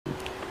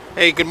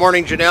Hey, good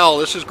morning,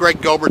 Janelle. This is Greg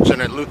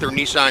Gilbertson at Luther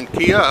Nissan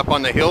Kia up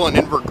on the hill in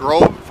Inver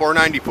Grove,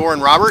 494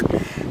 in Robert.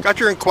 Got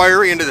your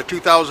inquiry into the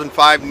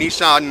 2005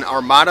 Nissan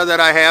Armada that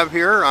I have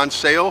here on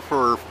sale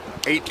for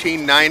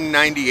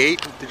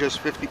 $18,998 to just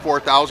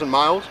 54,000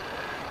 miles.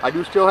 I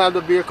do still have the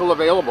vehicle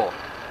available.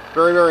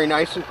 Very, very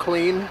nice and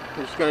clean.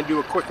 I'm just going to do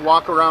a quick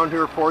walk around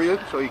here for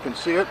you so you can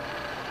see it.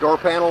 Door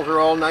panels are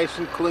all nice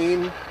and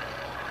clean.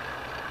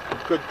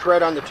 Good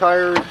tread on the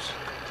tires.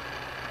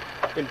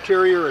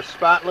 Interior is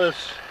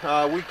spotless.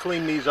 We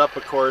clean these up,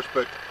 of course,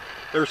 but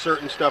there's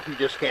certain stuff you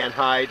just can't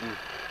hide, and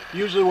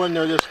usually when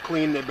they're this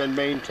clean they've been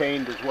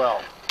maintained as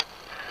well.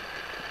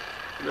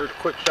 There's a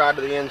quick shot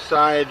of the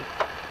inside.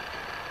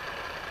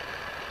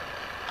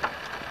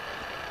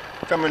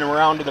 Coming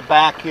around to the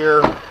back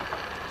here,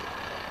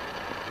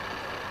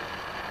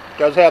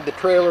 does have the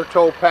trailer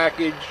tow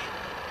package,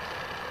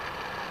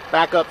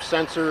 backup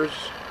sensors.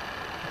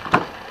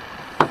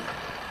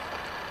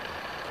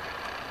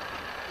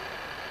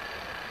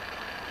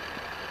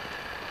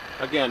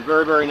 Again,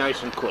 very, very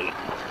nice and clean.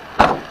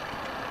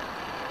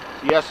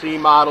 The SE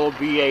model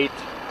V8.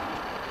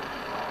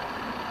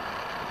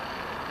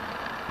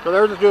 So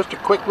there's just a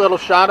quick little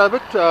shot of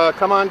it.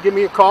 Come on, give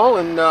me a call,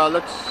 and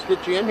let's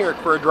get you in here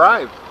for a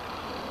drive.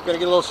 Gonna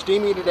get a little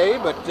steamy today,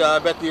 but I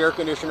bet the air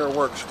conditioner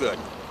works good.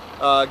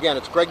 Again,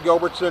 it's Greg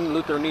Gilbertson,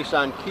 Luther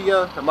Nissan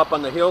Kia. I'm up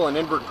on the hill in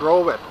Inver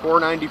Grove at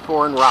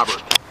 494 in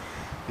Robert.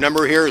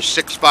 Number here is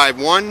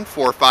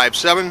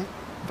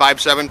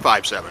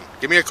 651-457-5757.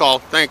 Give me a call.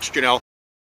 Thanks, Janelle.